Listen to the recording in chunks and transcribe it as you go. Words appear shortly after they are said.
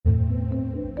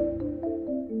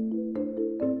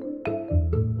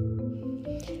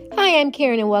Hi, I'm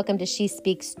Karen, and welcome to She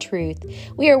Speaks Truth.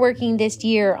 We are working this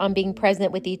year on being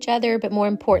present with each other, but more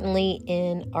importantly,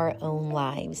 in our own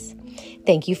lives.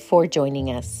 Thank you for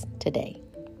joining us today.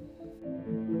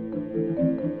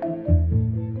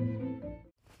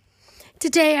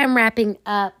 Today, I'm wrapping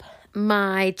up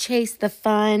my Chase the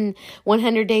Fun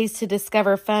 100 Days to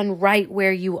Discover Fun Right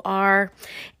Where You Are.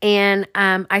 And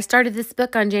I started this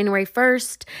book on January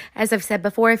 1st. As I've said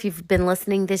before, if you've been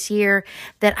listening this year,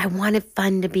 that I wanted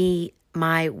fun to be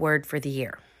my word for the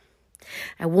year.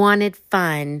 I wanted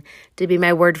fun to be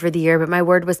my word for the year, but my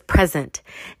word was present.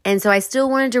 And so I still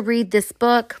wanted to read this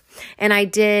book. And I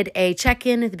did a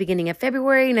check-in at the beginning of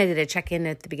February, and I did a check-in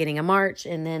at the beginning of March.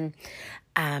 And then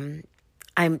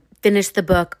I finished the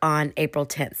book on April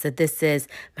 10th. So this is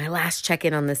my last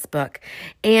check-in on this book.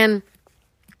 And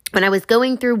when I was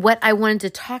going through what I wanted to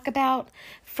talk about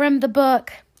from the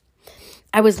book,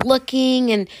 I was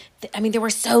looking and there were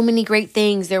so many great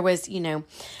things. There was,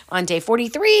 on day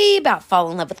 43 about fall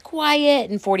in love with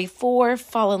quiet, and 44,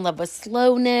 fall in love with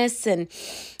slowness. And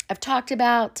I've talked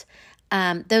about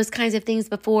those kinds of things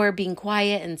before, being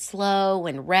quiet and slow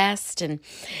and rest. And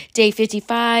day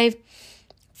 55,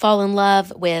 fall in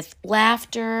love with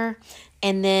laughter.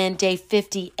 And then day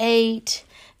 58,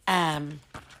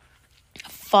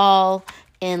 fall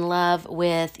in love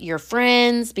with your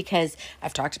friends, because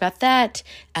I've talked about that,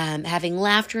 having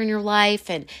laughter in your life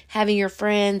and having your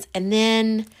friends. And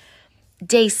then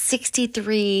day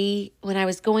 63, when I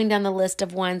was going down the list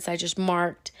of ones I just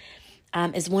marked,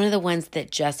 is one of the ones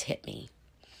that just hit me.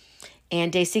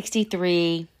 And day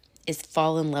 63 is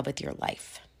fall in love with your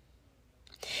life.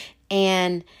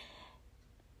 And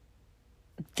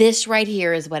this right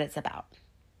here is what it's about.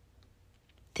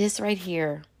 This right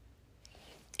here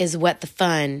is what the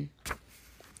fun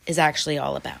is actually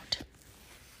all about.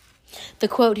 The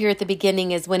quote here at the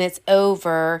beginning is, when it's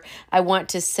over, I want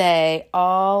to say,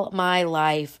 all my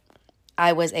life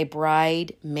I was a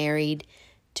bride married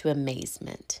to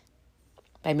amazement,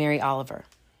 by Mary Oliver.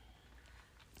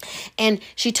 And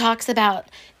she talks about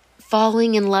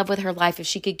falling in love with her life. If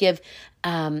she could give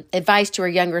advice to her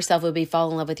younger self, it would be fall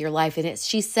in love with your life. And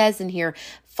she says in here,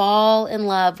 fall in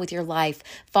love with your life.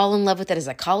 Fall in love with it as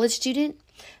a college student.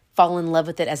 Fall in love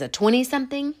with it as a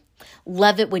 20-something.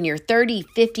 Love it when you're 30,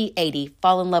 50, 80.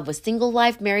 Fall in love with single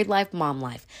life, married life, mom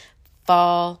life.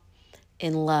 Fall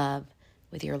in love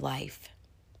with your life.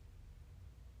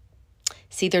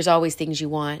 See, there's always things you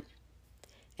want,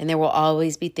 and there will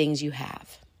always be things you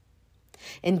have.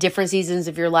 In different seasons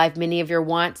of your life, many of your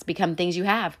wants become things you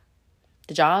have.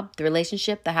 The job, the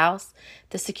relationship, the house,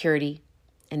 the security.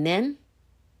 And then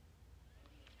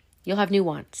you'll have new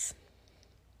wants.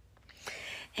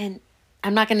 And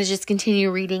I'm not going to just continue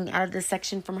reading out of this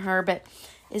section from her, but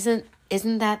isn't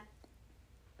that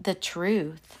the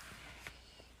truth?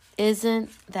 Isn't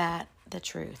that the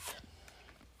truth?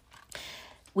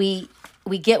 We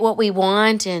get what we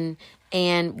want, and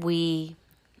we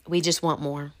just want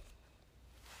more.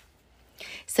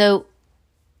 So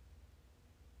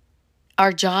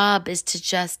our job is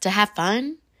to have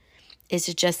fun, is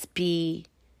to just be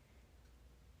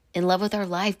in love with our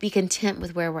life, be content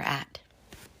with where we're at.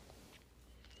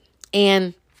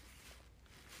 And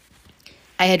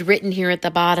I had written here at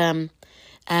the bottom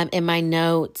in my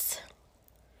notes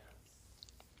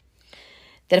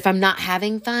that if I'm not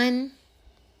having fun,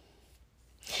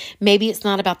 maybe it's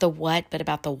not about the what, but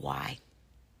about the why.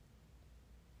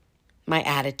 My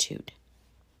attitude.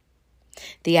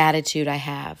 The attitude I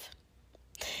have.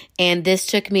 And this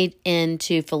took me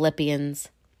into Philippians.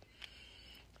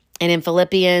 And in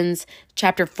Philippians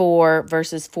chapter 4,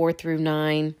 verses 4 through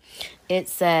 9, it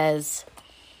says,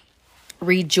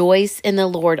 rejoice in the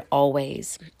Lord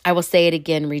always. I will say it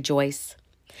again, rejoice.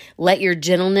 Let your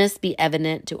gentleness be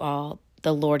evident to all.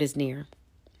 The Lord is near.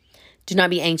 Do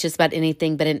not be anxious about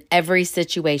anything, but in every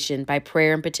situation, by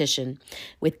prayer and petition,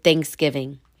 with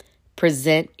thanksgiving,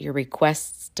 present your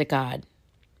requests to God.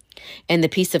 And the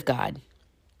peace of God,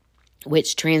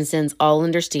 which transcends all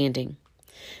understanding,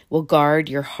 will guard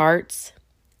your hearts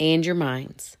and your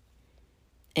minds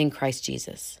in Christ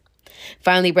Jesus.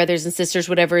 Finally, brothers and sisters,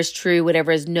 whatever is true,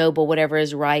 whatever is noble, whatever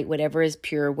is right, whatever is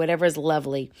pure, whatever is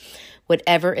lovely,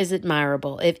 whatever is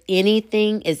admirable, if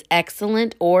anything is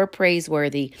excellent or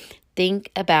praiseworthy,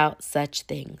 think about such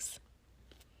things.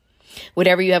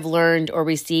 Whatever you have learned or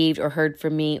received or heard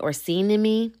from me or seen in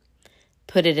me,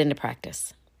 put it into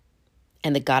practice,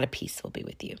 and the God of peace will be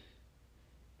with you.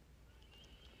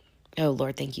 Oh,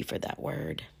 Lord, thank you for that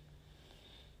word.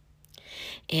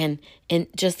 And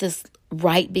just this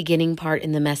right beginning part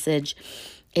in the message,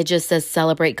 It just says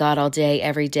celebrate God all day,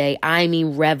 every day. I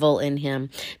mean, revel in Him.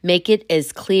 Make it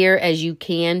as clear as you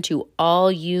can to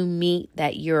all you meet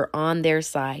that you're on their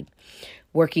side,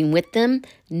 working with them,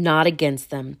 not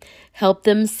against them. Help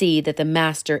them see that the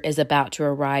Master is about to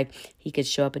arrive. He could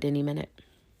show up at any minute.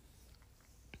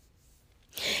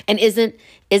 And isn't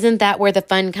that where the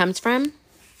fun comes from?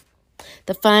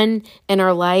 The fun in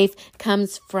our life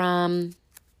comes from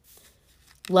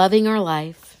loving our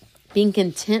life, being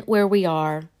content where we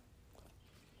are,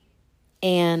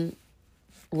 and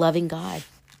loving God.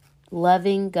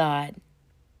 Loving God.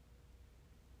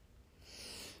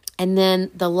 And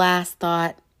then the last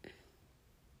thought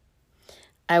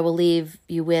I will leave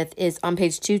you with is on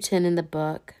page 210 in the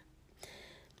book.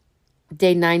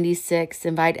 Day 96,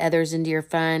 invite others into your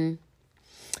fun.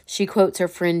 She quotes her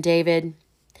friend David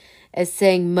as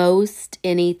saying, most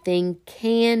anything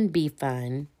can be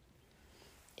fun.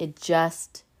 It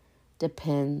just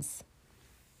depends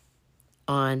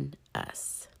on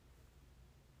us.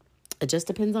 It just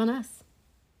depends on us.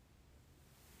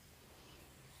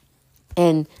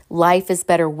 And life is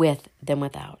better with than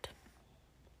without.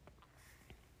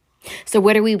 So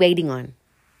what are we waiting on?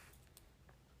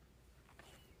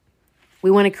 We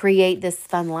want to create this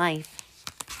fun life.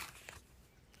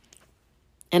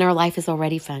 And our life is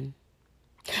already fun.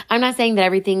 I'm not saying that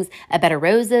everything's a bed of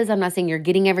roses. I'm not saying you're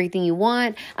getting everything you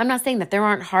want. I'm not saying that there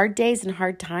aren't hard days and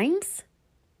hard times.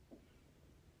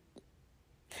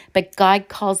 But God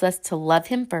calls us to love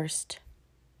Him first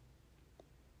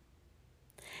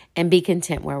and be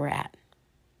content where we're at.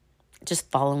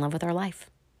 Just fall in love with our life.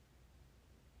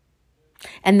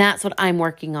 And that's what I'm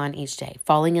working on each day,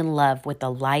 falling in love with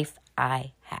the life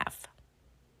I have.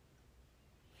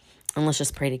 And let's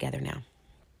just pray together now.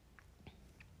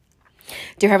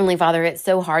 Dear Heavenly Father, it's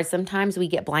so hard sometimes. We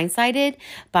get blindsided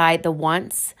by the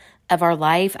wants of our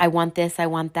life. I want this, I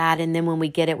want that. And then when we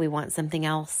get it, we want something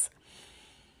else.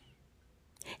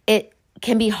 It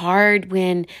can be hard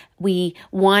when we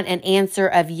want an answer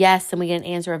of yes and we get an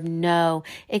answer of no.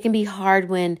 It can be hard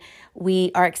when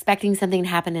we are expecting something to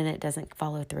happen and it doesn't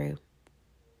follow through.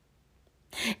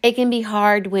 It can be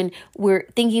hard when we're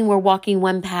thinking we're walking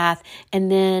one path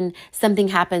and then something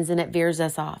happens and it veers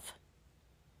us off.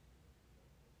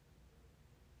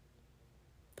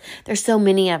 There's so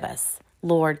many of us,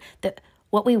 Lord, that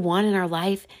what we want in our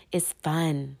life is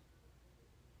fun.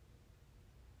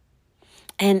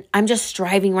 And I'm just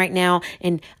striving right now,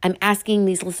 and I'm asking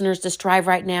these listeners to strive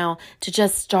right now to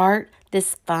just start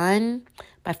this fun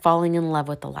by falling in love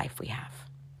with the life we have.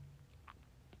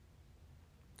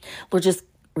 Lord, just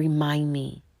remind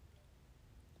me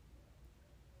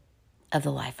of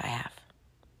the life I have.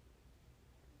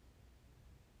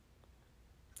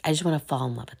 I just want to fall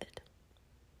in love with it.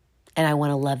 And I want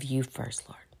to love you first,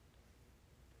 Lord.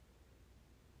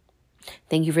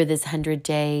 Thank you for this 100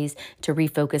 days to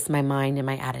refocus my mind and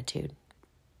my attitude.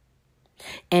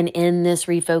 And in this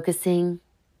refocusing,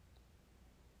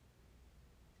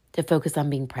 to focus on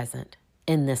being present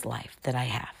in this life that I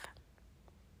have.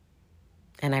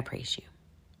 And I praise you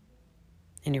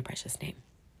in your precious name.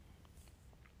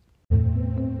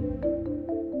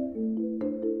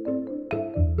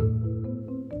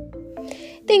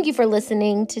 Thank you for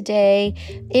listening today.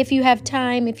 If you have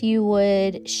time, if you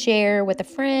would share with a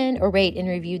friend or rate and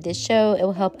review this show, it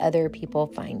will help other people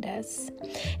find us.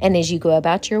 And as you go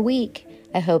about your week,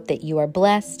 I hope that you are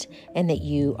blessed and that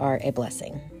you are a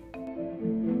blessing.